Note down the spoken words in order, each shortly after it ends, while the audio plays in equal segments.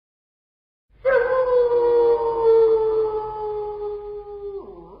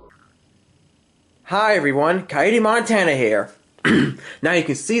Hi everyone, Coyote Montana here. Now you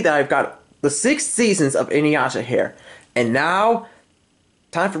can see that I've got the 6 seasons of Inuyasha here. And now,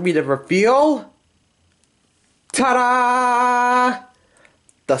 time for me to reveal... Ta-da!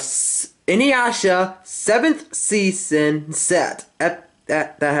 The Inuyasha 7th season set.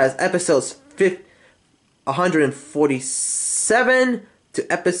 That has episodes 147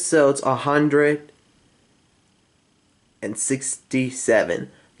 to episodes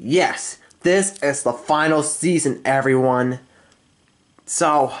 167. Yes, this is the final season, everyone.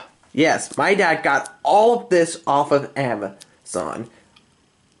 So, yes, my dad got all of this off of Amazon.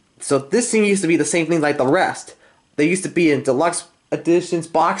 So this thing used to be the same thing like the rest. They used to be in deluxe editions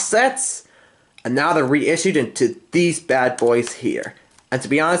box sets, and now they're reissued into these bad boys here. And to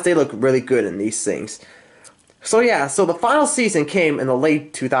be honest, they look really good in these things. So yeah, so the final season came in the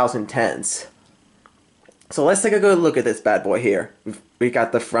late 2010s. So let's take a good look at this bad boy here. We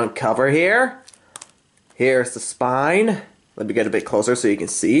got the front cover here. Here's the spine. Let me get a bit closer so you can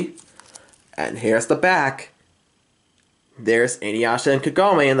see. And here's the back. There's Inuyasha and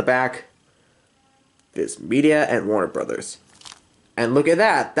Kagome in the back. There's Media and Warner Brothers. And look at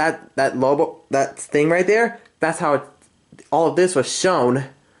that. That logo, that thing right there. That's how all of this was shown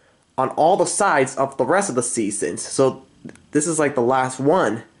on all the sides of the rest of the seasons. So this is like the last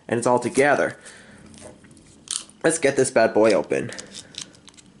one, and it's all together. Let's get this bad boy open.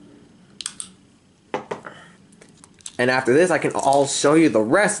 And after this, I'll show you the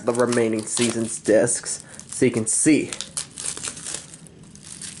rest of the remaining season's discs, so you can see.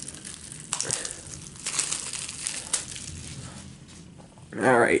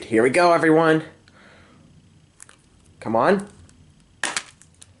 Alright, here we go, everyone. Come on.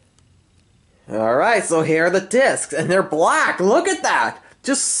 Alright, so here are the discs, and they're black. Look at that!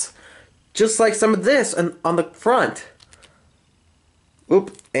 Just like some of this on the front.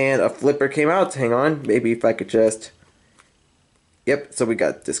 Oop, and a flipper came out. Hang on, maybe if I could just... Yep, so we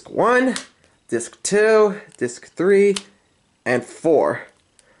got disc 1, disc 2, disc 3, and 4.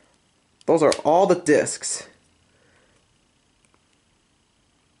 Those are all the discs.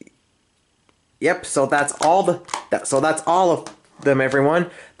 Yep, so that's all of them, everyone.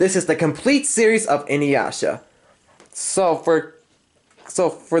 This is the complete series of Inuyasha. So for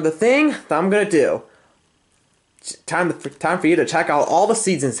the thing that I'm gonna do, time for you to check out all the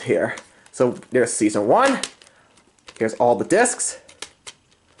seasons here. So there's season 1. Here's all the discs.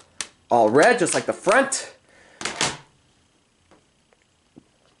 All red, just like the front.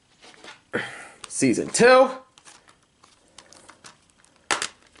 Season 2.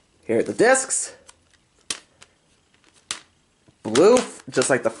 Here are the discs. Blue,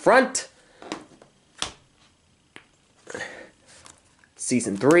 just like the front.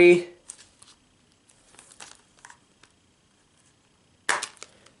 Season 3.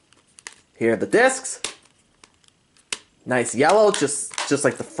 Here are the discs. Nice yellow, just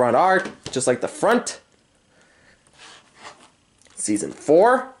like the front art, just like the front. Season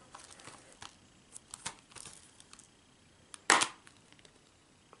 4.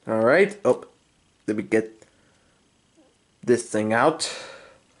 Alright, oh, let me get this thing out.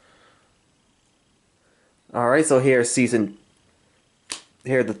 Alright, so here are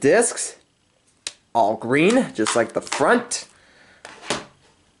the discs. All green, just like the front.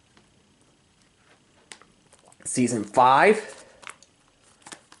 Season 5.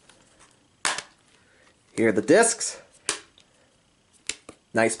 Here are the discs.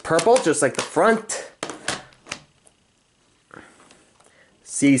 Nice purple, just like the front.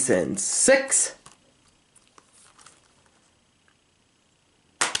 Season 6.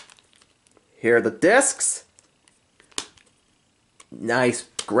 Here are the discs. Nice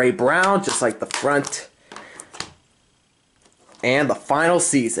gray-brown, just like the front. And the final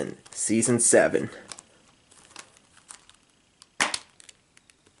season, season 7.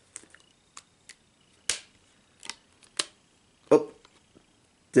 Oh,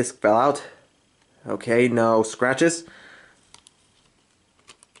 disc fell out. Okay, no scratches.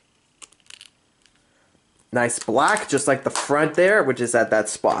 Nice black, just like the front there, which is at that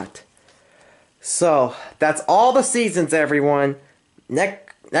spot. So, that's all the seasons, everyone.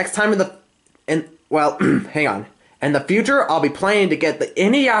 Next time well, hang on. In the future, I'll be planning to get the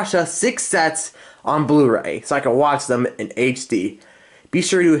Inuyasha 6 sets on Blu-ray, so I can watch them in HD. Be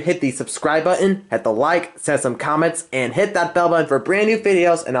sure to hit the subscribe button, hit the like, send some comments, and hit that bell button for brand new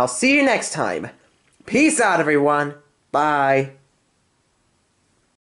videos, and I'll see you next time. Peace out, everyone. Bye.